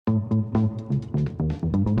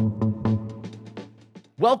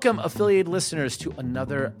Welcome, affiliated listeners, to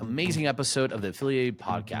another amazing episode of the Affiliated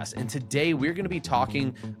Podcast. And today we're going to be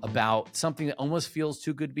talking about something that almost feels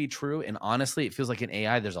too good to be true. And honestly, it feels like in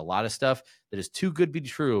AI, there's a lot of stuff that is too good to be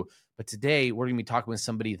true. But today we're going to be talking with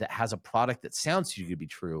somebody that has a product that sounds too good to be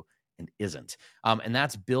true and isn't. And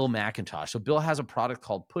that's Bill McIntosh. So Bill has a product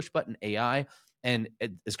called Push Button AI. And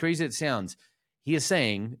as crazy as it sounds, he is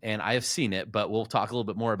saying, and I have seen it, but we'll talk a little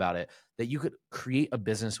bit more about it, that you could create a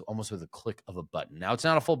business almost with a click of a button. Now, it's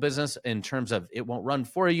not a full business in terms of it won't run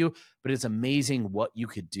for you, but it's amazing what you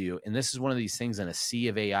could do. And this is one of these things in a sea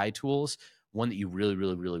of AI tools, one that you really,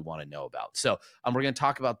 really, really want to know about. So we're going to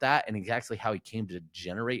talk about that and exactly how he came to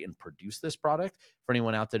generate and produce this product. For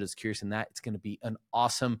anyone out there that's curious in that, it's going to be an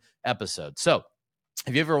awesome episode. So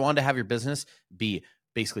if you ever wanted to have your business be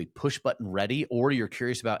basically push button ready, or you're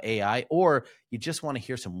curious about AI, or you just want to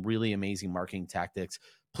hear some really amazing marketing tactics,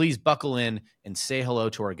 please buckle in and say hello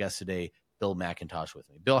to our guest today, Bill McIntosh, with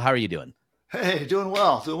me. Bill, how are you doing? Hey, doing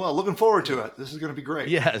well. Looking forward to it. This is going to be great.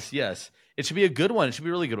 Yes. It should be a good one. It should be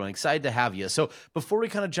a really good one. Excited to have you. So before we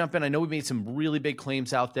kind of jump in, I know we made some really big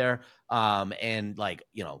claims out there, and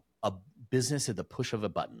a business at the push of a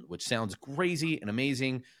button, which sounds crazy and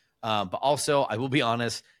amazing. But also, I will be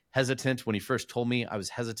honest, hesitant. When he first told me, I was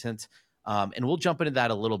hesitant. And we'll jump into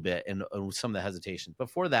that a little bit and some of the hesitation.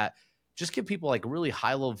 Before that, just give people like a really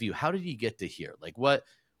high level view. How did you get to here? Like what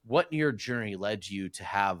in your journey led you to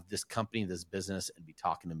have this company, this business, and be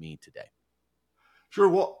talking to me today? Sure.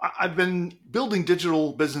 Well, I've been building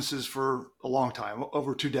digital businesses for a long time,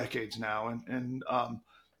 over 2 decades now. And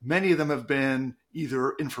many of them have been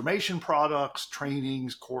either information products,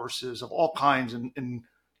 trainings, courses of all kinds, in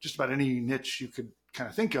just about any niche you could kind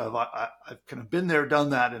of think of. I've kind of been there, done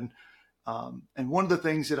that. And one of the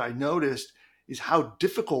things that I noticed is how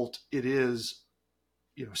difficult it is,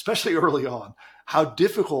 especially early on, how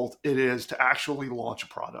difficult it is to actually launch a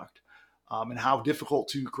product, and how difficult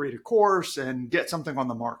to create a course and get something on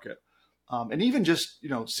the market. And even just,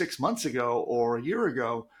 6 months ago or a year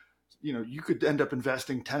ago, you could end up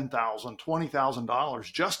investing $10,000,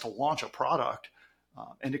 $20,000 just to launch a product.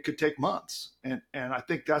 And it could take months. And I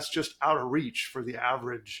think that's just out of reach for the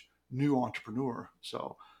average new entrepreneur.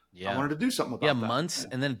 So I wanted to do something about that. Months,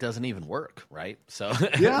 and then it doesn't even work, right? So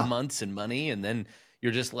months and money, and then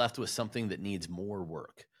you're just left with something that needs more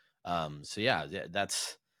work.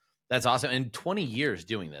 That's awesome. And 20 years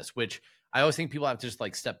doing this, which I always think people have to just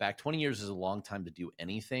like step back. 20 years is a long time to do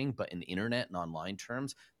anything, but in internet and online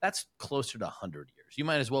terms, that's closer to 100 years. You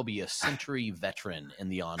might as well be a century veteran in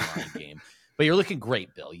the online game. But you're looking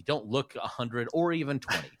great, Bill. You don't look 100 or even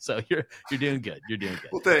 20. So you're doing good. You're doing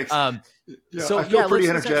good. Well, thanks. I feel pretty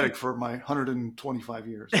energetic for my 125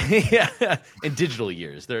 years. Yeah, in digital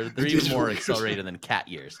years. They're even more accelerated than cat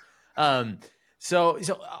years.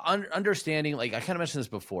 Understanding, like I kind of mentioned this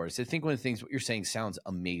before. So I think one of the things what you're saying sounds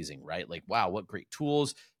amazing, right? Like, wow, what great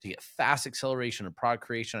tools to get fast acceleration and product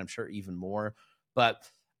creation. I'm sure even more. But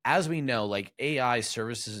as we know, like AI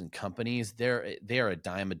services and companies, they are a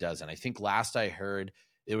dime a dozen. I think last I heard,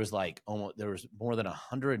 there was more than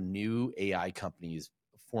 100 new AI companies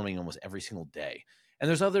forming almost every single day. And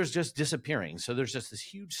there's others just disappearing. So there's just this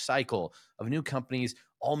huge cycle of new companies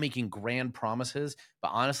all making grand promises. But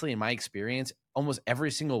honestly, in my experience, almost every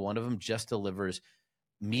single one of them just delivers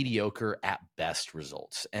mediocre at best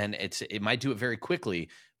results. And it might do it very quickly,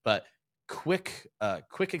 but quick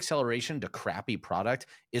acceleration to crappy product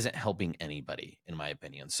isn't helping anybody, in my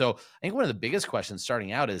opinion. So I think one of the biggest questions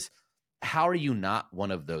starting out is, how are you not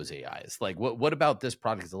one of those AIs? Like what about this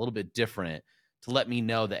product is a little bit different to let me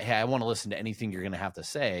know that, hey, I want to listen to anything you're going to have to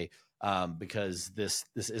say, because this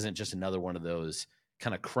isn't just another one of those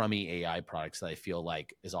kind of crummy AI products that I feel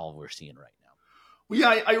like is all we're seeing right now. Well,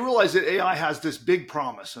 yeah, I realize that AI has this big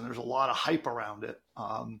promise and there's a lot of hype around it.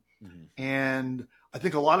 And I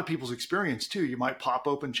think a lot of people's experience too, you might pop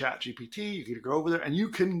open ChatGPT, you could go over there and you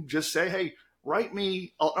can just say, hey, write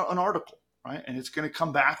me an article, right? And it's going to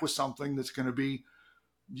come back with something that's going to be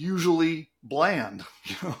usually bland.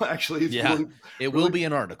 Actually, it will be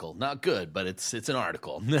an article, not good, but it's an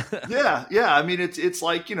article. Yeah. I mean, it's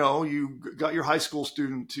like, you got your high school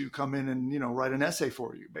student to come in and, write an essay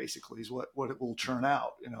for you, basically is what it will churn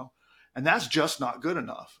out, and that's just not good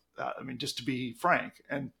enough. I mean, just to be frank.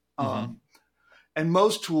 And, and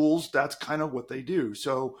most tools, that's kind of what they do.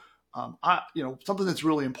 So, something that's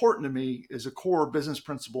really important to me is a core business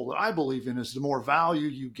principle that I believe in is the more value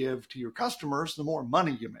you give to your customers, the more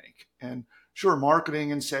money you make. And sure,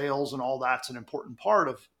 marketing and sales and all that's an important part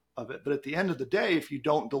of it. But at the end of the day, if you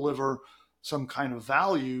don't deliver some kind of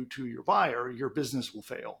value to your buyer, your business will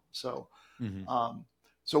fail. So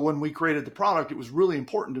So when we created the product, it was really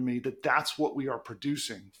important to me that that's what we are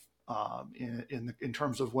producing in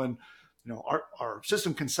terms of when, our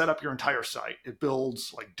system can set up your entire site. It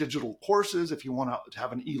builds like digital courses if you want to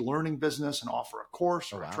have an e-learning business and offer a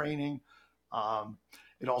course or a training.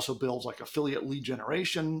 It also builds like affiliate lead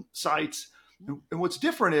generation sites. And what's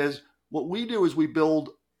different is what we do is we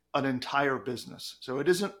build an entire business. So it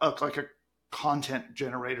isn't like a content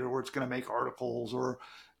generator where it's going to make articles or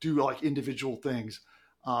do like individual things.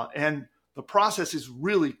 And the process is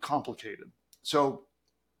really complicated. So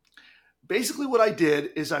basically what I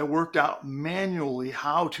did is I worked out manually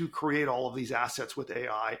how to create all of these assets with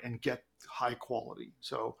AI and get high quality.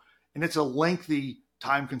 So, and it's a lengthy,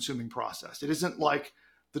 time consuming process. It isn't like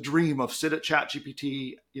the dream of sit at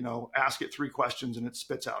ChatGPT, ask it 3 questions and it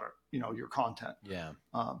spits out, your content. Yeah.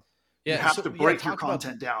 You have to break your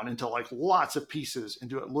content down into like lots of pieces and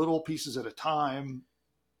do it little pieces at a time.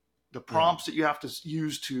 The prompts that you have to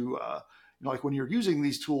use to, like when you're using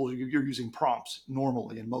these tools, you're using prompts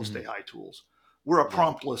normally in most AI tools. We're a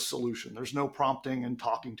promptless solution. There's no prompting and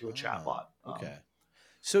talking to a chatbot. Okay.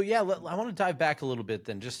 So I want to dive back a little bit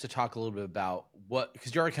then just to talk a little bit about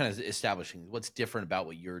because you're already kind of establishing what's different about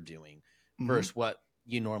what you're doing versus what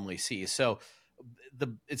you normally see. So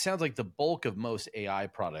it sounds like the bulk of most AI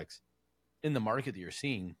products in the market that you're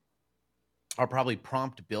seeing are probably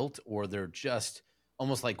prompt built, or they're just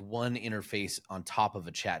almost like one interface on top of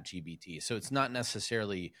a chat GPT. So it's not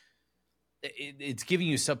necessarily, it's giving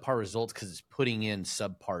you subpar results because it's putting in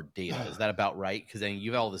subpar data. Is that about right? Because then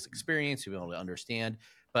you have all this experience, you'll be able to understand.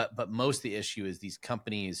 But most of the issue is these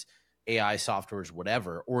companies, AI softwares,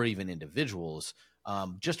 whatever, or even individuals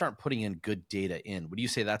just aren't putting in good data in. Would you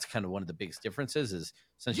say that's kind of one of the biggest differences is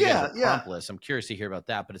since you guys are promptless, I'm curious to hear about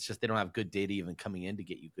that, but it's just they don't have good data even coming in to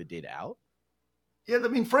get you good data out? Yeah, I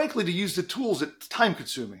mean, frankly, to use the tools, it's time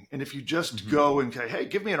consuming. And if you just go and say, hey,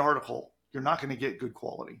 give me an article, you're not going to get good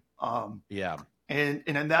quality. And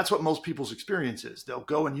that's what most people's experience is. They'll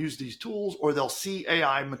go and use these tools, or they'll see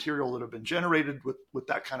AI material that have been generated with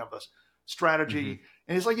that kind of a strategy.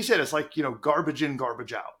 And it's like you said, it's like, garbage in,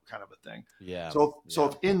 garbage out kind of a thing. Yeah. So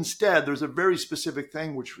if instead there's a very specific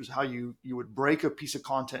thing, which was how you would break a piece of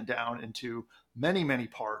content down into many, many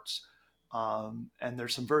parts. And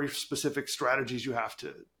there's some very specific strategies you have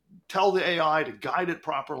to tell the AI to guide it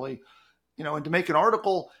properly, and to make an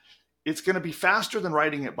article, it's going to be faster than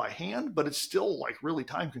writing it by hand, but it's still like really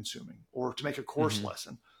time consuming, or to make a course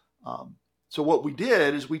lesson. So what we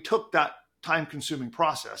did is we took that time consuming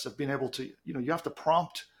process of being able to, you have to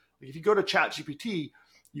prompt. If you go to ChatGPT,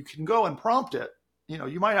 you can go and prompt it.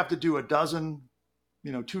 You might have to do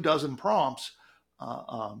 24 prompts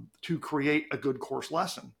to create a good course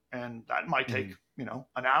lesson. And that might take,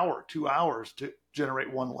 an hour, 2 hours to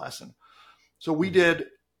generate one lesson. So we did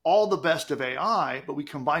all the best of AI, but we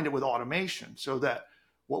combined it with automation so that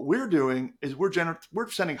what we're doing is we're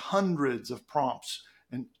sending hundreds of prompts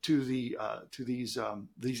and to these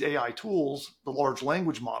AI tools. The large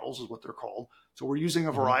language models is what they're called. So we're using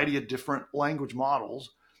a variety of different language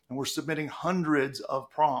models, and we're submitting hundreds of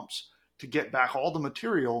prompts to get back all the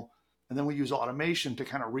material. And then we use automation to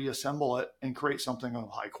kind of reassemble it and create something of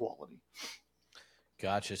high quality.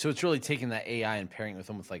 Gotcha. So it's really taking that AI and pairing with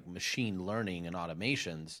them with like machine learning and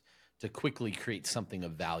automations to quickly create something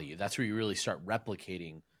of value. That's where you really start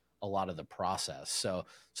replicating a lot of the process. So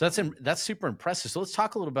that's super impressive. So let's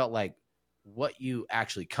talk a little about like what you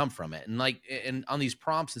actually come from it. And on these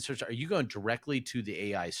prompts and search, are you going directly to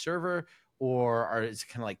the AI server, or is it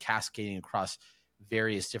kind of like cascading across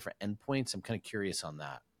various different endpoints? I'm kind of curious on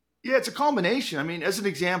that. Yeah, it's a combination. I mean, as an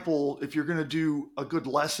example, if you're going to do a good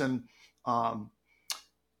lesson,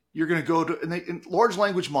 you're going to go to, and large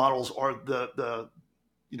language models are the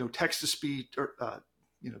text to speech or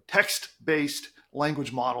text-based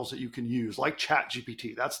language models that you can use, like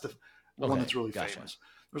ChatGPT. That's the one that's really famous.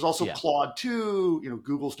 There's also Claude 2.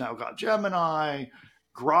 Google's now got Gemini,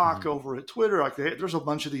 Grok over at Twitter. There's a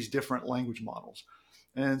bunch of these different language models.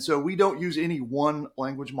 And so we don't use any one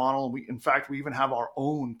language model. In fact, we even have our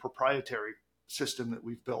own proprietary system that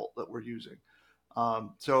we've built that we're using.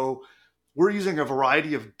 So we're using a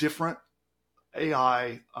variety of different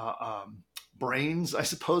AI brains, I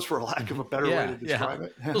suppose, for lack of a better way to describe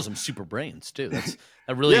it. Those are some super brains too. That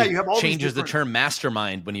really changes the term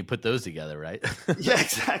mastermind when you put those together, right? Yeah,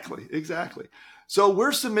 exactly. So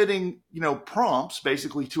we're submitting, prompts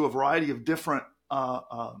basically to a variety of different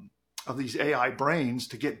of these AI brains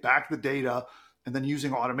to get back the data, and then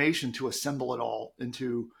using automation to assemble it all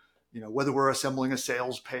into, whether we're assembling a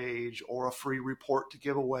sales page or a free report to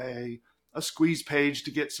give away, a squeeze page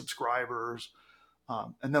to get subscribers.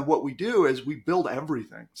 And then what we do is we build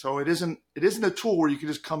everything. So it isn't a tool where you can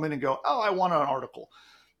just come in and go, oh, I want an article.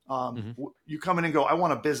 Mm-hmm. You come in and go, I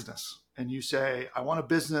want a business. And you say, I want a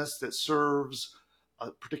business that serves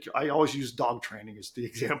a particular, I always use dog training as the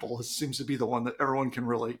example. It seems to be the one that everyone can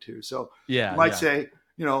relate to. So you might say,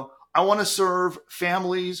 I want to serve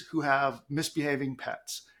families who have misbehaving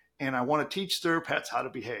pets, and I want to teach their pets how to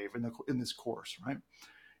behave in this course, right?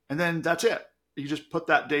 And then that's it. You just put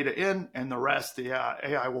that data in, and the rest, the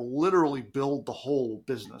AI will literally build the whole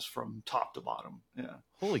business from top to bottom. Yeah.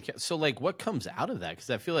 Holy cow. So like what comes out of that? Because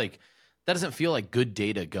I feel like that doesn't feel like good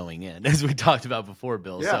data going in, as we talked about before,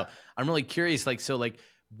 Bill. Yeah. So I'm really curious,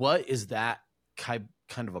 what is that kind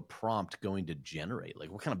of a prompt going to generate?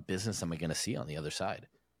 Like what kind of business am I going to see on the other side?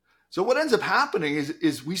 So what ends up happening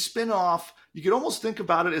is we spin off, you could almost think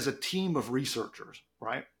about it as a team of researchers,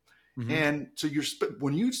 right? Mm-hmm. And so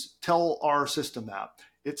when you tell our system that,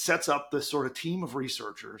 it sets up this sort of team of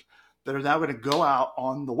researchers that are now going to go out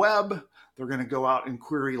on the web. They're going to go out and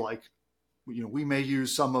query, like, we may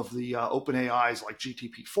use some of the open AIs like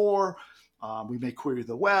GTP4. We may query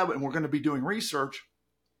the web, and we're going to be doing research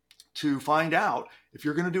to find out if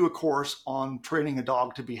you're going to do a course on training a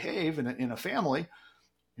dog to behave in a family,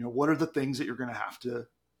 what are the things that you're going to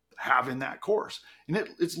have in that course? And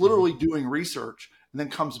it's literally doing research and then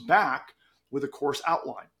comes back with a course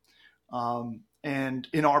outline. And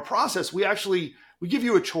in our process, we give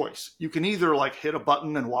you a choice. You can either like hit a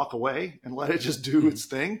button and walk away and let it just do its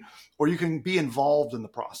thing, or you can be involved in the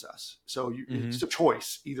process. So it's a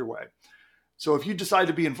choice either way. So if you decide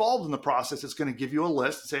to be involved in the process, it's going to give you a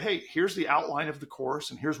list and say, hey, here's the outline of the course,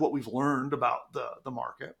 and here's what we've learned about the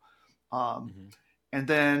market. And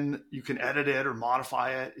then you can edit it or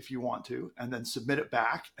modify it if you want to, and then submit it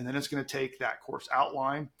back. And then it's going to take that course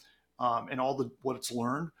outline and all what it's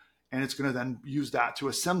learned, and it's going to then use that to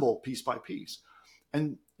assemble piece by piece.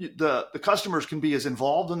 And the customers can be as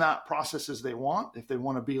involved in that process as they want. If they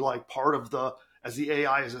want to be like part of as the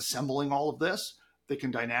AI is assembling all of this, they can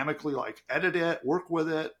dynamically like edit it, work with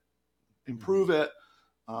it, improve it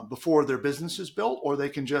before their business is built, or they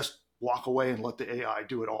can just walk away and let the AI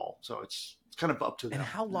do it all. So it's kind of up to them. And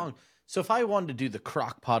how long? So if I wanted to do the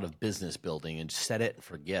crock pot of business building and set it and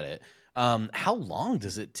forget it, how long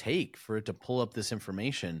does it take for it to pull up this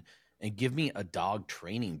information and give me a dog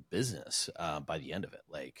training business by the end of it?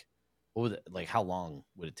 Like, how long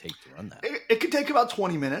would it take to run that? It could take about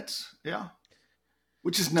 20 minutes. Yeah.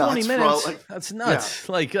 Which is nuts. 20 minutes. That's nuts.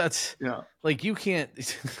 Yeah. Like that's like you can't.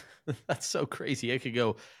 That's so crazy. I could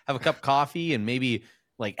go have a cup of coffee and maybe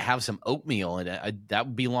like have some oatmeal, and that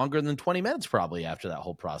would be longer than 20 minutes probably after that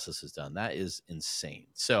whole process is done. That is insane.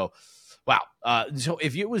 So, wow. So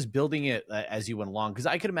if you was building it as you went along, because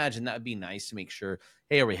I could imagine that would be nice to make sure,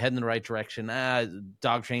 hey, are we heading in the right direction?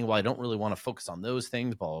 Dog training. Well, I don't really want to focus on those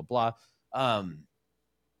things. Blah blah blah.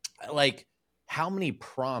 Like, how many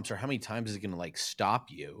prompts or how many times is it going to like stop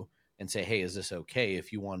you and say, hey, is this okay?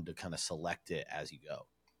 If you wanted to kind of select it as you go.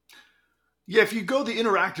 Yeah, if you go the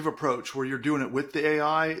interactive approach where you're doing it with the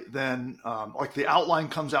AI, then like the outline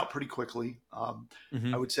comes out pretty quickly.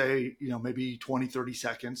 I would say, maybe 20, 30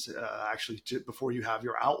 seconds actually before you have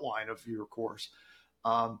your outline of your course.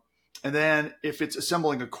 And then if it's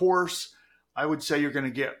assembling a course, I would say you're going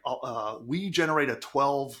to get, we generate a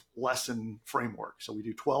 12 lesson framework. So we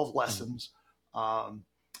do 12 lessons.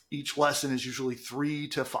 Each lesson is usually 3,000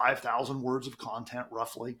 to 5,000 words of content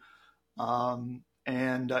roughly.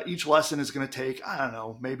 And each lesson is going to take, I don't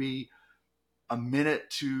know, maybe a minute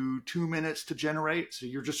to 2 minutes to generate. So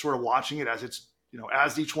you're just sort of watching it as it's,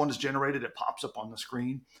 as each one is generated, it pops up on the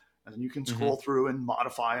screen, and then you can scroll through and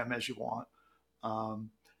modify them as you want.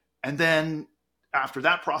 And then after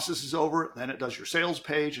that process is over, then it does your sales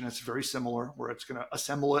page, and it's very similar where it's going to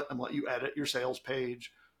assemble it and let you edit your sales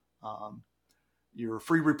page, your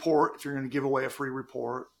free report, if you're going to give away a free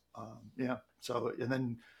report. So, and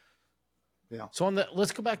then, yeah. So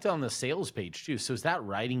let's go back to on the sales page too. So is that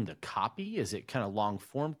writing the copy? Is it kind of long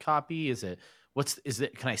form copy? Is it,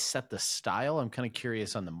 can I set the style? I'm kind of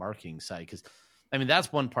curious on the marketing side. Cause I mean,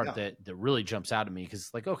 that's one part that really jumps out at me. Cause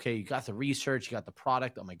it's like, okay, you got the research, you got the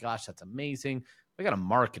product. Oh my gosh, that's amazing. I got to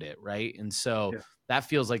market it. Right. And so that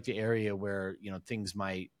feels like the area where, things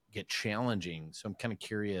might get challenging. So I'm kind of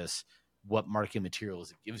curious what marketing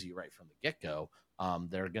materials it gives you right from the get-go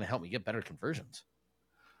that are going to help me get better conversions.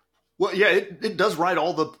 Well, yeah, it does write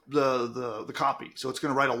all the copy. So it's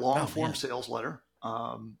going to write a long form sales letter.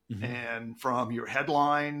 And from your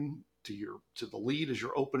headline to the lead as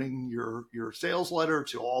you're opening your sales letter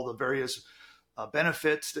to all the various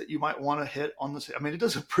benefits that you might want to hit on this. I mean, it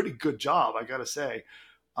does a pretty good job, I got to say.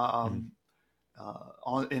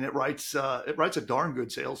 and it writes a darn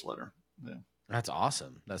good sales letter. Yeah. That's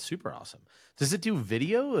awesome. That's super awesome. Does it do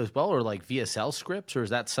video as well, or like VSL scripts, or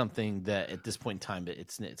is that something that at this point in time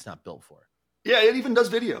it's not built for? Yeah, it even does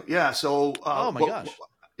video. Yeah. So, Oh my gosh.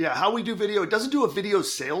 Yeah, how we do video, it doesn't do a video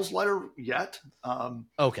sales letter yet.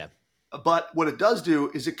 Okay. But what it does do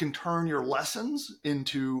is it can turn your lessons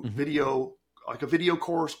into video, like a video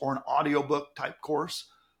course or an audiobook type course.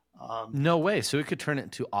 No way. So it could turn it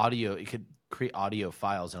into audio. It could create audio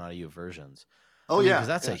files and audio versions. Oh, I mean, yeah. because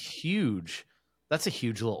that's a huge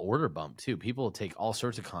little order bump too. People will take all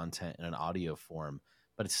sorts of content in an audio form,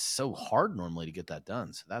 but it's so hard normally to get that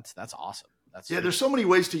done. So that's awesome. There's so many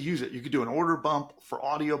ways to use it. You could do an order bump for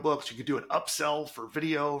audiobooks. You could do an upsell for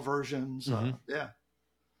video versions. Yeah.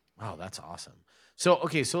 Wow, that's awesome. So,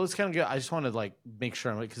 okay, so let's kind of go. I just want to like make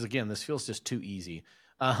sure because again, this feels just too easy.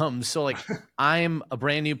 So like I'm a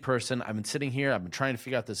brand new person. I've been sitting here. I've been trying to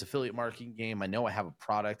figure out this affiliate marketing game. I know I have a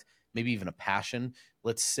product, maybe even a passion.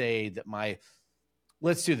 Let's say that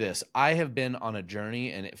let's do this. I have been on a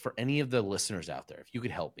journey, and for any of the listeners out there, if you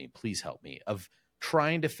could help me, please help me, of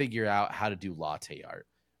trying to figure out how to do latte art.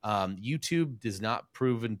 YouTube does not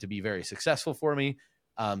proven to be very successful for me.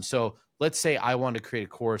 So let's say I want to create a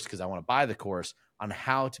course because I want to buy the course on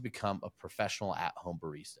how to become a professional at-home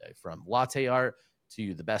barista, from latte art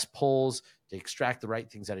to the best pulls, to extract the right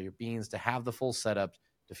things out of your beans, to have the full setup,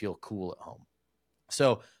 to feel cool at home.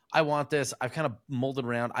 So I want this. I've kind of molded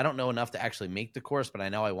around. I don't know enough to actually make the course, but I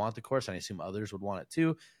know I want the course, and I assume others would want it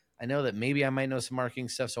too. I know that maybe I might know some marketing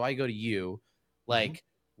stuff. So I go to you, like,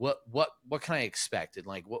 what can I expect? And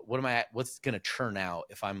like, what's going to churn out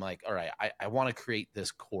if I'm like, all right, I want to create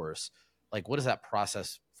this course. Like, what does that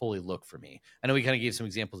process fully look for me? I know we kind of gave some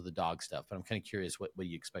examples of the dog stuff, but I'm kind of curious what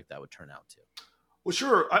you expect that would turn out to. Well,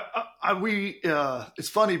 sure. It's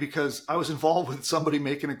funny because I was involved with somebody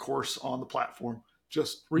making a course on the platform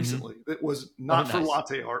just recently. It was not for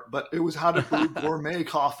latte art, but it was how to brew gourmet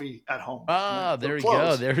coffee at home. Oh, there we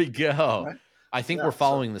go. There we go. Right? I think we're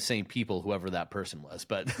following the same people, whoever that person was,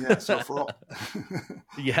 but so for all.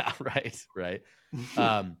 Yeah, right.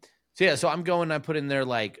 So I put in there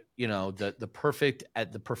like,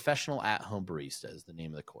 the professional at home barista is the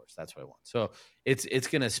name of the course. That's what I want. So it's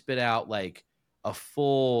going to spit out like a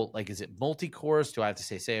full, like, is it multi-course? Do I have to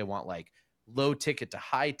say I want like low ticket to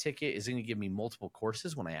high ticket? Is it going to give me multiple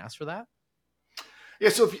courses when I ask for that? Yeah.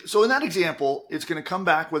 So in that example, it's going to come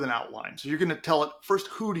back with an outline. So you're going to tell it first,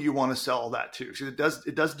 who do you want to sell that to? So it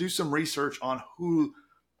does do some research on who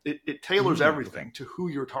it tailors everything to who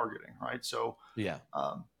you're targeting. Right. So yeah.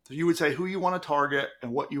 So you would say who you want to target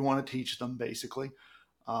and what you want to teach them basically.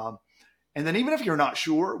 And then even if you're not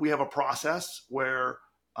sure, we have a process where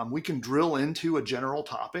we can drill into a general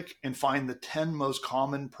topic and find the 10 most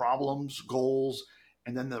common problems, goals,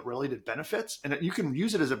 and then the related benefits. And you can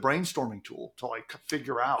use it as a brainstorming tool to like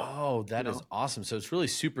figure out. Oh, that is awesome. So it's really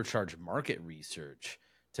supercharged market research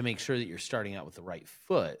to make sure that you're starting out with the right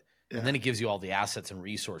foot. Yeah. And then it gives you all the assets and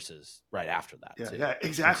resources right after that. Yeah,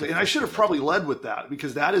 exactly. And I should have probably led with that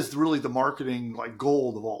because that is really the marketing like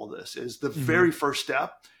gold of all of this is the very first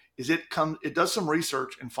step is it does some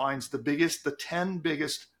research and finds the 10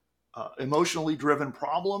 biggest emotionally driven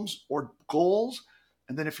problems or goals.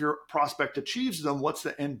 And then if your prospect achieves them, what's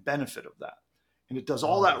the end benefit of that? And it does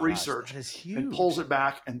all that research and pulls it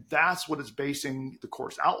back. And that's what it's basing the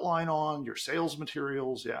course outline on, your sales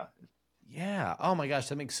materials. Yeah. Yeah. Oh my gosh.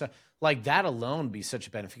 That makes sense. Like that alone would be such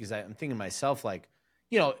a benefit because I'm thinking to myself, like,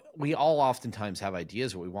 we all oftentimes have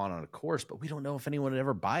ideas what we want on a course, but we don't know if anyone would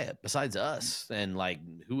ever buy it besides us. And like,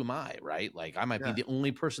 who am I, right? Like I might be the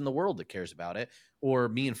only person in the world that cares about it, or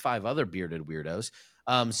me and 5 other bearded weirdos.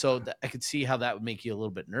 So I could see how that would make you a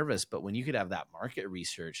little bit nervous, but when you could have that market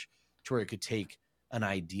research to where it could take an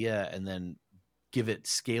idea and then give it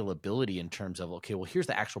scalability in terms of, okay, well, here's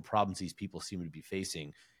the actual problems these people seem to be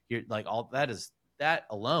facing. You're like, all that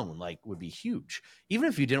alone like would be huge. Even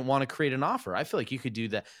if you didn't want to create an offer, I feel like you could do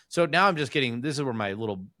that. So now I'm just this is where my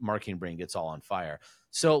little marketing brain gets all on fire.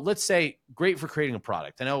 So let's say great for creating a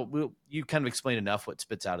product. I know you kind of explained enough what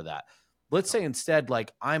spits out of that. Let's say instead,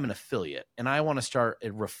 like I'm an affiliate and I want to start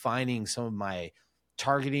refining some of my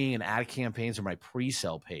targeting and ad campaigns or my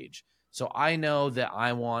pre-sale page. So I know that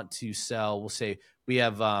I want to sell, we'll say we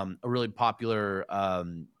have a really popular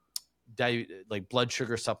like blood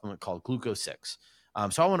sugar supplement called Glucose 6.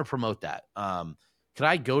 So I want to promote that. Could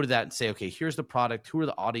I go to that and say, okay, here's the product. Who are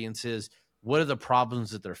the audiences? What are the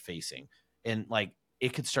problems that they're facing? And like,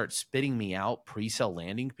 it could start spitting me out pre-sale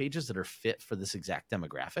landing pages that are fit for this exact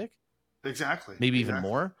demographic. Exactly. Maybe even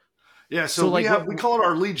more. Yeah, so So like we call it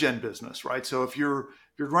our lead gen business, right? So if you're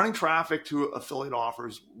running traffic to affiliate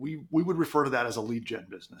offers, we would refer to that as a lead gen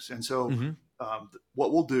business. And so Mhm.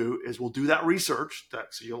 what we'll do is we'll do that research.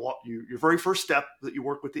 Your very first step that you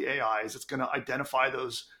work with the AI is it's going to identify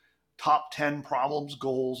those top 10 problems,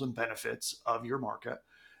 goals, and benefits of your market,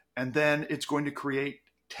 and then it's going to create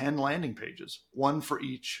 10 landing pages, one for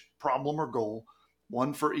each problem or goal,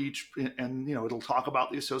 one for each, and it'll talk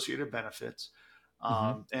about the associated benefits.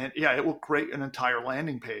 Mhm. And yeah, it will create an entire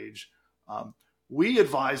landing page. We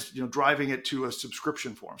advise driving it to a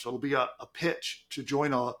subscription form, so it'll be a pitch to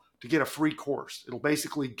get a free course. It'll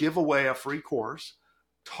basically give away a free course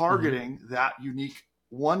targeting that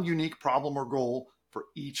unique problem or goal for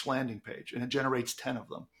each landing page, and it generates 10 of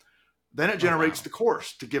them. Then it Oh, generates wow. the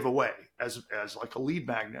course to give away as like a lead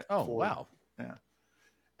magnet Oh, for. wow. Yeah.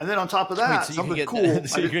 And then on top of Wait, that, so you can something get cool.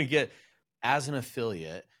 so you're gonna get as an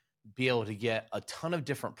affiliate be able to get a ton of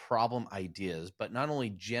different problem ideas, but not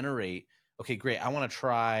only generate, okay, great, I want to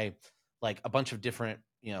try like a bunch of different,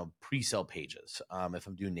 pre-sale pages, if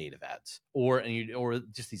I'm doing native ads or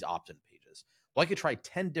just these opt-in pages. Well, I could try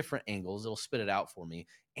 10 different angles, it'll spit it out for me,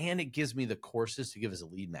 and it gives me the courses to give as a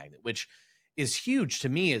lead magnet, which is huge to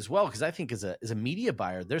me as well, because I think as a media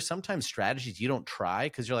buyer, there's sometimes strategies you don't try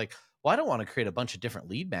because you're like, well, I don't want to create a bunch of different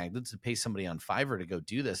lead magnets to pay somebody on Fiverr to go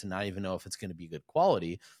do this and not even know if it's going to be good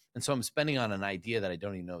quality. And so I'm spending on an idea that I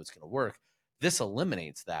don't even know it's going to work. This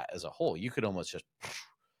eliminates that as a whole. You could almost just,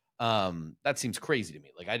 that seems crazy to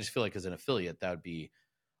me. Like, I just feel like as an affiliate, that would be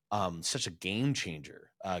such a game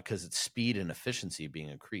changer because it's speed and efficiency being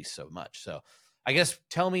increased so much. So I guess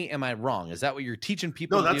tell me, am I wrong? Is that what you're teaching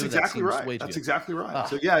people No, to that's do? That exactly seems right. way too That's good. exactly right.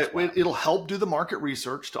 So Ah, yeah, that's wild. it'll help do the market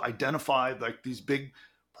research to identify like these big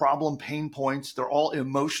problem pain points. They're all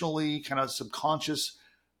emotionally kind of subconscious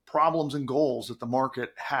problems and goals that the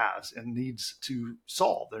market has and needs to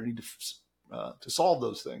solve. They need to solve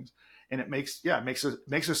those things, and it makes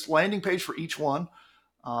a landing page for each one.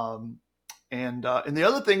 Um, and the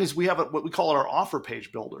other thing is we have what we call our offer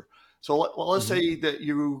page builder. So let's Mm-hmm. say that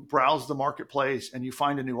you browse the marketplace and you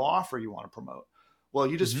find a new offer you want to promote. Well,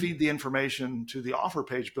 you just Mm-hmm. feed the information to the offer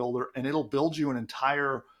page builder, and it'll build you an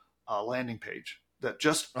entire landing page that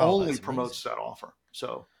just Oh, only that's amazing. promotes that offer.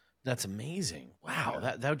 So That's amazing. Wow.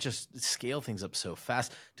 yeah, That would just scale things up so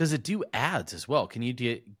fast. Does it do ads as well?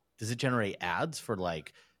 Does it generate ads for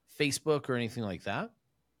like Facebook or anything like that?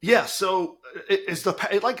 yeah. So there's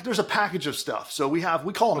a package of stuff. So we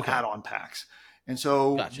call them Okay. add-on packs. And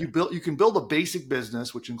so Gotcha. you can build a basic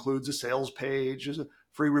business, which includes a sales page, there's a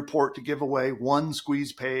free report to give away, one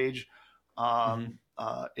squeeze page. Mm-hmm.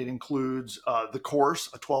 It includes the course,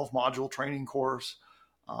 a 12 module training course.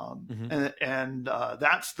 Mm-hmm. And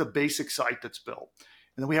that's the basic site that's built.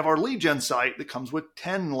 And then we have our lead gen site that comes with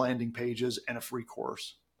 10 landing pages and a free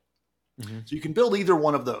course. Mm-hmm. So you can build either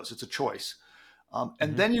one of those. It's a choice. And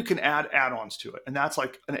Mm-hmm. then you can add add-ons to it. And that's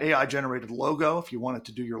like an AI generated logo. If you want it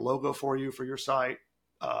to do your logo for your site,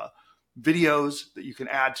 videos that you can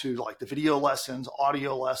add to like the video lessons,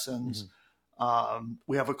 audio lessons. Mm-hmm.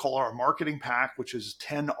 We have call our marketing pack, which is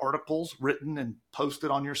 10 articles written and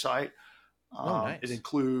posted on your site. Oh, It nice.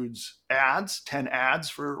 includes ads, 10 ads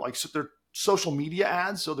for they're social media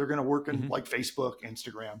ads. So they're going to work in Mm-hmm. like Facebook,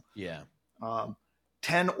 Instagram. Yeah. Um,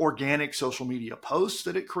 10 organic social media posts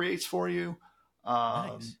that it creates for you.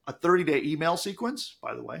 Nice. A 30-day email sequence,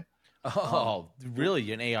 by the way. Um, Oh,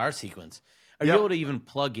 really? An AR sequence? Are you yep. able to even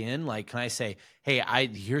plug in? Like, can I say, "Hey,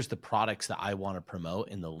 here's the products that I want to promote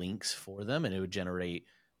and the links for them," and it would generate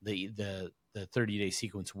the 30-day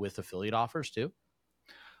sequence with affiliate offers too?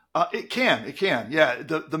 It can. Yeah.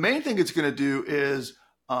 The main thing it's going to do is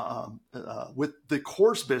with the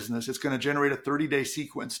course business, it's going to generate a 30-day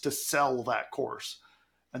sequence to sell that course.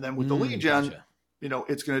 And then with the lead gen, Gotcha.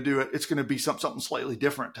 it's going to do it. It's going to be something slightly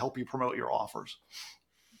different to help you promote your offers.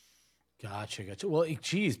 Gotcha. Well,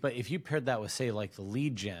 geez, but if you paired that with, say, like the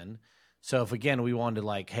lead gen, so if again we wanted to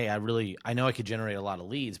like, hey, I know I could generate a lot of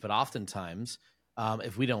leads, but oftentimes,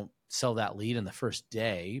 if we don't sell that lead in the first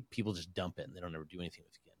day, people just dump it and they don't ever do anything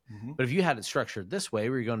with it again. Mm-hmm. But if you had it structured this way,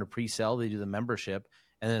 where you're going to pre-sell, they do the membership,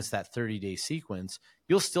 and then it's that 30-day sequence,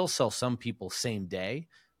 you'll still sell some people same day,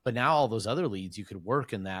 but now all those other leads you could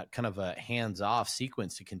work in that kind of a hands-off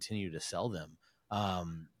sequence to continue to sell them.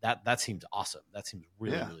 That seems awesome. That seems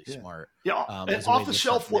really, Yeah, really yeah, smart. yeah. And As a way off the to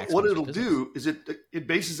start shelf, to what maximize your it'll business. do is it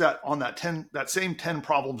bases that on that same 10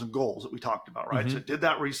 problems and goals that we talked about, right? So Mm-hmm. it did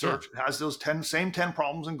that Yeah. research. It has those same 10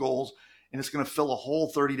 problems and goals, and it's going to fill a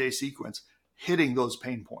whole 30-day sequence hitting those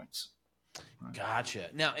pain points. Right? Gotcha.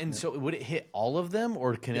 Now, and Yeah. so would it hit all of them,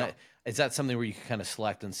 or Yeah. is that something where you can kind of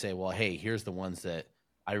select and say, well, hey, here's the ones that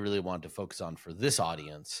I really want to focus on for this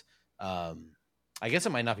audience, I guess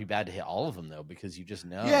it might not be bad to hit all of them though, because you just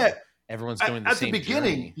Yeah. know everyone's going the At the same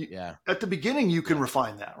beginning, journey. Yeah. at the beginning, you can Yeah.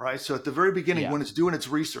 refine that, right? So at the very beginning, Yeah. when it's doing its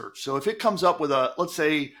research, so if it comes up with let's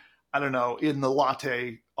say, I don't know, in the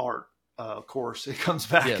latte art course, it comes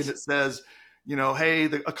back and Yes. it says, hey,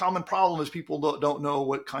 a common problem is people don't know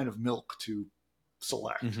what kind of milk to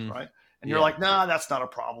select, Hmm. right? And you're Yeah. like, nah, that's not a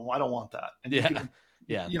problem. I don't want that. And you Yeah. can,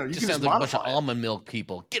 Yeah. you Just can just sounds like a bunch of modify almond milk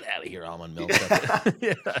people. Get out of here, almond milk. That's it.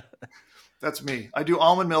 it. Yeah. That's me. I do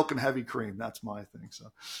almond milk and heavy cream. That's my thing.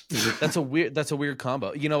 So That's a weird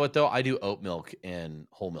combo. You know what though? I do oat milk and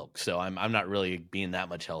whole milk. So I'm not really being that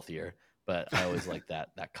much healthier, but I always like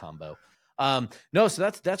that combo. No,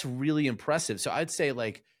 so that's really impressive. So I'd say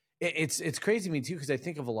like it's crazy to me too, because I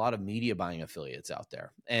think of a lot of media buying affiliates out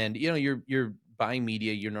there. And you're buying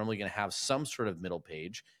media, you're normally going to have some sort of middle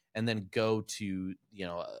page and then go to,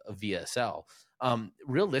 a VSL.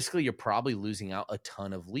 Realistically, you're probably losing out a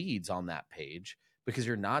ton of leads on that page because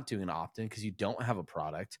you're not doing it often because you don't have a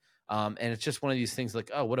product. And it's just one of these things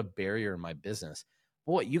like, oh, what a barrier in my business.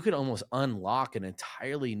 Boy, you could almost unlock an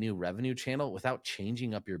entirely new revenue channel without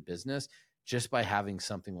changing up your business just by having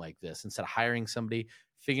something like this. Instead of hiring somebody,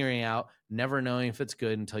 figuring out, never knowing if it's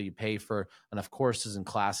good until you pay for enough courses and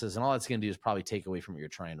classes. And all that's going to do is probably take away from what you're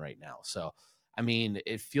trying right now. So, I mean,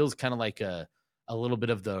 it feels kind of like a little bit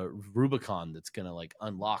of the Rubicon that's going to like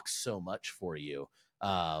unlock so much for you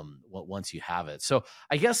once you have it. So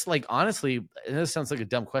I guess like, honestly, and this sounds like a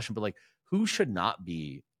dumb question, but like who should not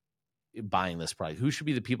be buying this product? Who should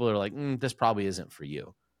be the people that are like, this probably isn't for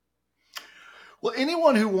you? well,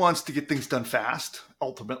 anyone who wants to get things done fast,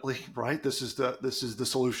 ultimately, right? This is the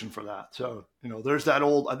solution for that. So, there's that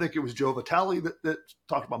old, I think it was Joe Vitale that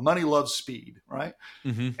talked about money loves speed, right?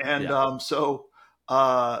 Mm-hmm. And Yeah. so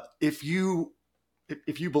if you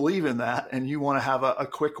believe in that and you want to have a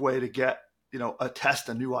quick way to get, test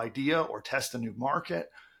a new idea or test a new market,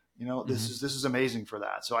 Mm-hmm. this is amazing for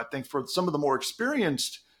that. So I think for some of the more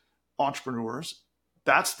experienced entrepreneurs,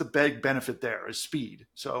 that's the big benefit there is speed.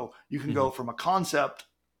 So you can Mm-hmm. go from a concept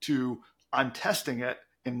to I'm testing it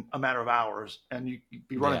in a matter of hours, and you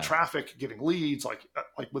be running Yeah. traffic, getting leads like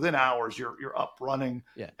within hours, you're up running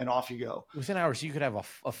Yeah. and off you go. Within hours, you could have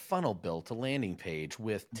a funnel built, a landing page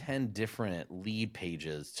with 10 different lead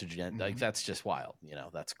pages to like, Mm-hmm. that's just wild.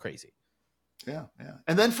 That's crazy. Yeah, yeah.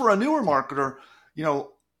 And then for a newer marketer,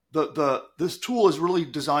 this tool is really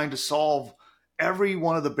designed to solve every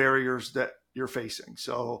one of the barriers that you're facing.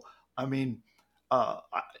 So, I mean,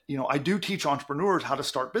 I do teach entrepreneurs how to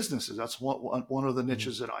start businesses. That's one of the Mm-hmm.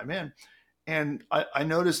 niches that I'm in, and I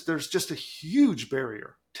noticed there's just a huge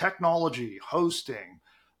barrier: technology, hosting,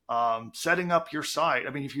 setting up your site. I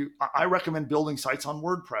mean, I recommend building sites on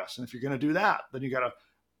WordPress, and if you're going to do that, then you got to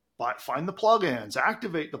find the plugins,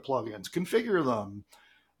 activate the plugins, configure them.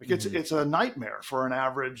 Like Mm-hmm. it's a nightmare for an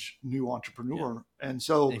average new Yeah. entrepreneur. And And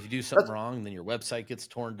so if you do something that's wrong, then your website gets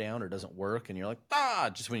torn down or doesn't work. And you're like,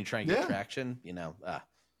 just when you try and get yeah, traction, yeah.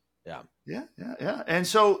 yeah. And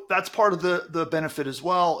so that's part of the benefit as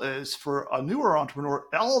well is for a newer entrepreneur,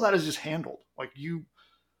 all of that is just handled. Like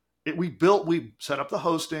we set up the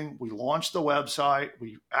hosting, we launched the website,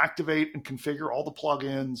 we activate and configure all the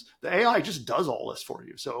plugins. The AI just does all this for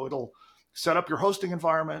you. So it'll set up your hosting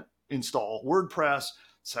environment, install WordPress,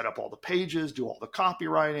 set up all the pages, do all the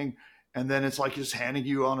copywriting, and then it's like just handing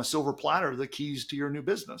you on a silver platter the keys to your new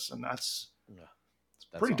business. And that's Yeah.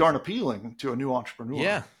 That's pretty darn awesome. appealing to a new entrepreneur.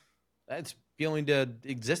 Yeah. That's appealing to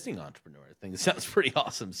existing entrepreneur. I think it sounds pretty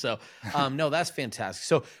awesome. So, no, that's fantastic.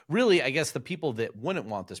 So, really, I guess the people that wouldn't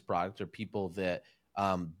want this product are people that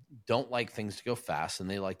don't like things to go fast and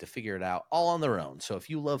they like to figure it out all on their own. So, if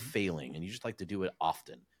you love failing and you just like to do it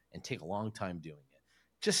often and take a long time doing it,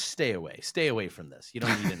 just stay away. Stay away from this. You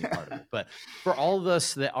don't need any part of it. But for all of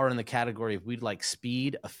us that are in the category of we'd like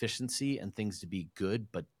speed, efficiency, and things to be good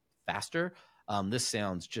but faster, this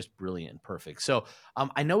sounds just brilliant and perfect. So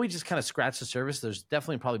I know we just kind of scratched the surface. There's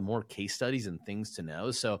definitely probably more case studies and things to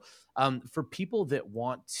know. So for people that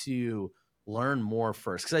want to learn more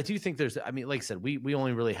first, because I do think like I said, we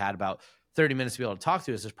only really had about 30 minutes to be able to talk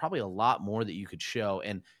to us. There's probably a lot more that you could show.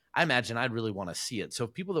 And I imagine I'd really want to see it. So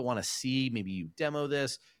if people that want to see, maybe you demo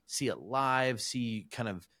this, see it live, see kind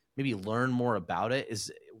of maybe learn more about it,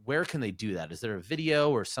 where can they do that? Is there a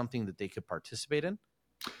video or something that they could participate in?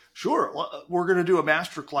 Sure. Well, we're going to do a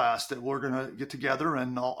master class that we're going to get together,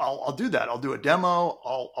 and I'll do that. I'll do a demo.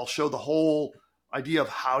 I'll show the whole idea of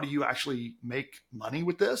how do you actually make money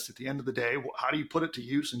with this at the end of the day. How do you put it to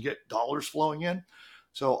use and get dollars flowing in?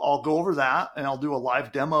 So I'll go over that, and I'll do a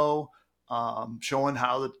live demo showing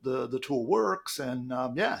how the tool works. And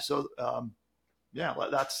Yeah,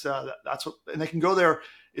 that's what, and they can go there.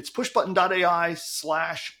 It's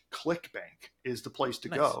pushbutton.ai/clickbank is the place to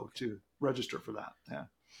Nice. go to register for that. Yeah.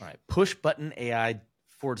 All right. Pushbutton AI /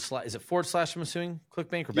 is it / I'm assuming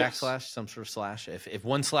ClickBank or Yes. / some sort of slash. If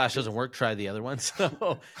one slash doesn't work, try the other one.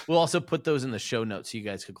 So we'll also put those in the show notes so you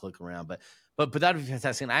guys could click around. But that would be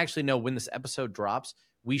fantastic. And I actually know when this episode drops,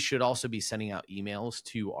 we should also be sending out emails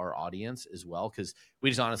to our audience as well, because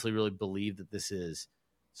we just honestly really believe that this is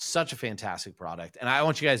such a fantastic product. And I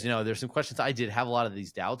want you guys to know there's some questions. I did have a lot of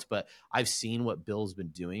these doubts, but I've seen what Bill's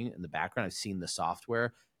been doing in the background. I've seen the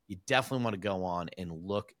software. You definitely want to go on and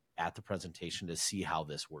look at the presentation to see how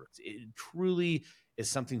this works. It truly is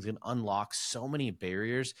something that's going to unlock so many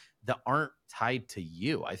barriers that aren't tied to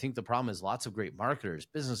you. I think the problem is lots of great marketers,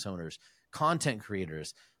 business owners, content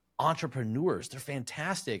creators, entrepreneurs. They're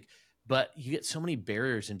fantastic, but you get so many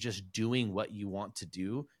barriers in just doing what you want to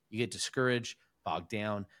do. You get discouraged, bogged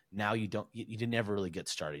down. Now you didn't never really get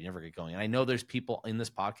started. You never get going. And I know there's people in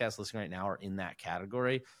this podcast listening right now are in that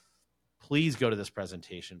category. Please go to this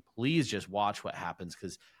presentation. Please just watch what happens,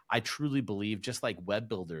 because I truly believe, just like web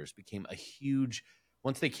builders became a huge,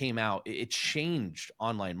 once they came out, it changed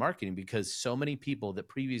online marketing, because so many people that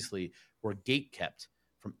previously were gatekept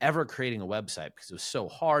from ever creating a website because it was so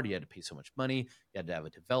hard. You had to pay so much money. You had to have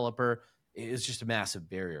a developer. It was just a massive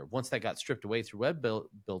barrier. Once that got stripped away through web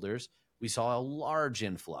builders, we saw a large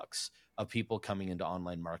influx of people coming into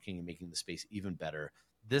online marketing and making the space even better.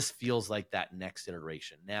 This feels like that next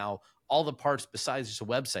iteration. Now, all the parts besides just a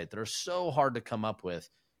website that are so hard to come up with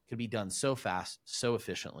can be done so fast, so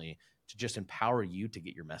efficiently, to just empower you to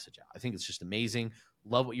get your message out. I think it's just amazing.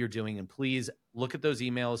 Love what you're doing. And please look at those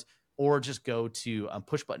emails, or just go to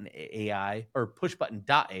pushbutton AI or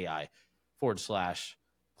pushbutton.ai /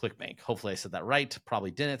 ClickBank. Hopefully I said that right. Probably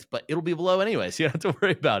didn't, but it'll be below anyway, so you don't have to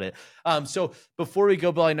worry about it. So before we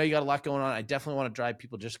go, Bill, I know you got a lot going on. I definitely want to drive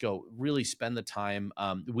people just go really spend the time.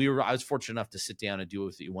 I was fortunate enough to sit down and do it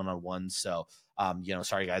with you one-on-one. So,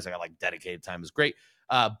 sorry guys, I got like dedicated time. It was great.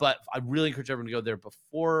 But I really encourage everyone to go there.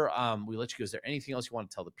 Before we let you go, is there anything else you want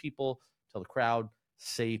to tell the people, tell the crowd,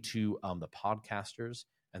 say to the podcasters,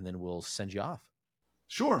 and then we'll send you off?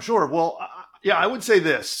 Sure. Well, I would say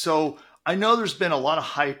this. So I know there's been a lot of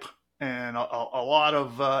hype and a lot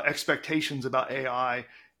of expectations about AI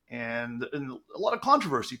and a lot of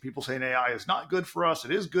controversy. People saying AI is not good for us.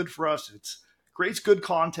 It is good for us. It creates good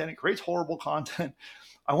content. It creates horrible content.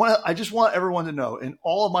 I just want everyone to know, in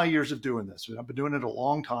all of my years of doing this, I've been doing it a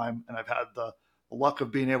long time, and I've had the luck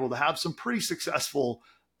of being able to have some pretty successful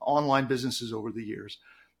online businesses over the years.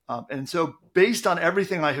 And so based on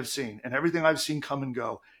everything I have seen and everything I've seen come and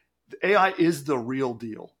go, AI is the real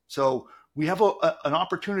deal. So we have an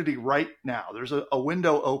opportunity right now. There's a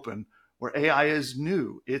window open where AI is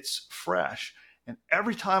new, it's fresh. And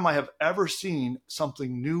every time I have ever seen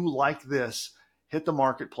something new like this hit the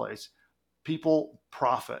marketplace, people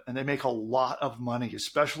profit and they make a lot of money,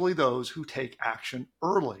 especially those who take action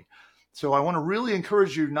early. So I want to really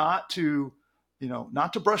encourage you not to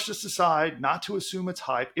brush this aside, not to assume it's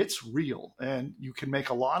hype. It's real, and you can make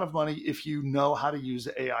a lot of money if you know how to use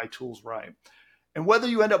the AI tools right. And whether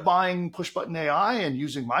you end up buying Pushbutton AI and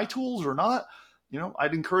using my tools or not,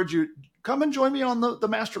 I'd encourage you, come and join me on the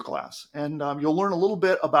masterclass, and you'll learn a little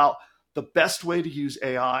bit about the best way to use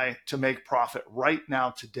AI to make profit right now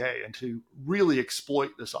today and to really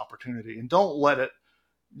exploit this opportunity. And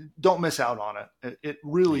don't miss out on it. It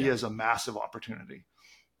really is a massive opportunity.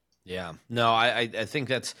 Yeah, no, I think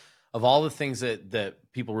that's, of all the things that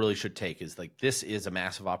people really should take, is like, this is a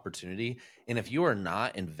massive opportunity. And if you are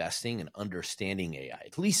not investing and understanding AI,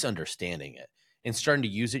 at least understanding it and starting to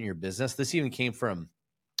use it in your business, this even came from,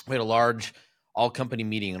 we had a large all company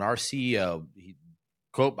meeting, and our CEO,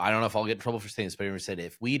 quote, I don't know if I'll get in trouble for saying this, but he said,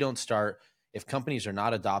 if companies are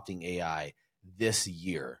not adopting AI this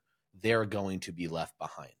year, they're going to be left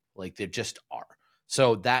behind. Like, they just are.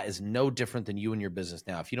 So that is no different than you and your business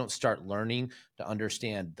now. If you don't start learning to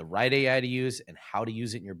understand the right AI to use and how to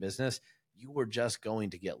use it in your business, you are just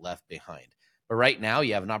going to get left behind. But right now,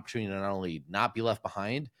 you have an opportunity to not only not be left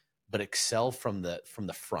behind, but excel from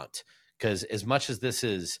the front. Because as much as this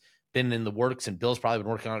has been in the works, and Bill's probably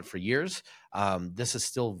been working on it for years, this is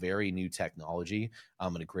still very new technology,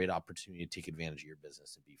 and a great opportunity to take advantage of your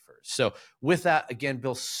business and be first. So with that, again,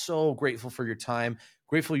 Bill, so grateful for your time.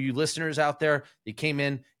 Grateful you listeners out there that came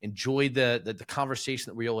in, enjoyed the conversation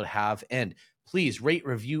that we were able to have. And please rate,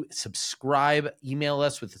 review, subscribe, email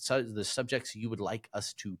us with the subjects you would like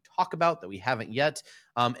us to talk about that we haven't yet.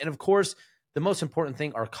 And of course, the most important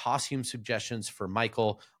thing are costume suggestions for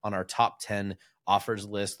Michael on our top 10 offers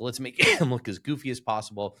list. Let's make him look as goofy as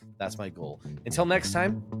possible. That's my goal. Until next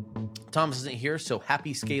time, Thomas isn't here, so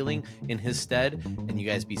happy scaling in his stead, and you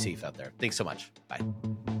guys be safe out there. Thanks so much. Bye.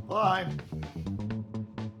 Bye.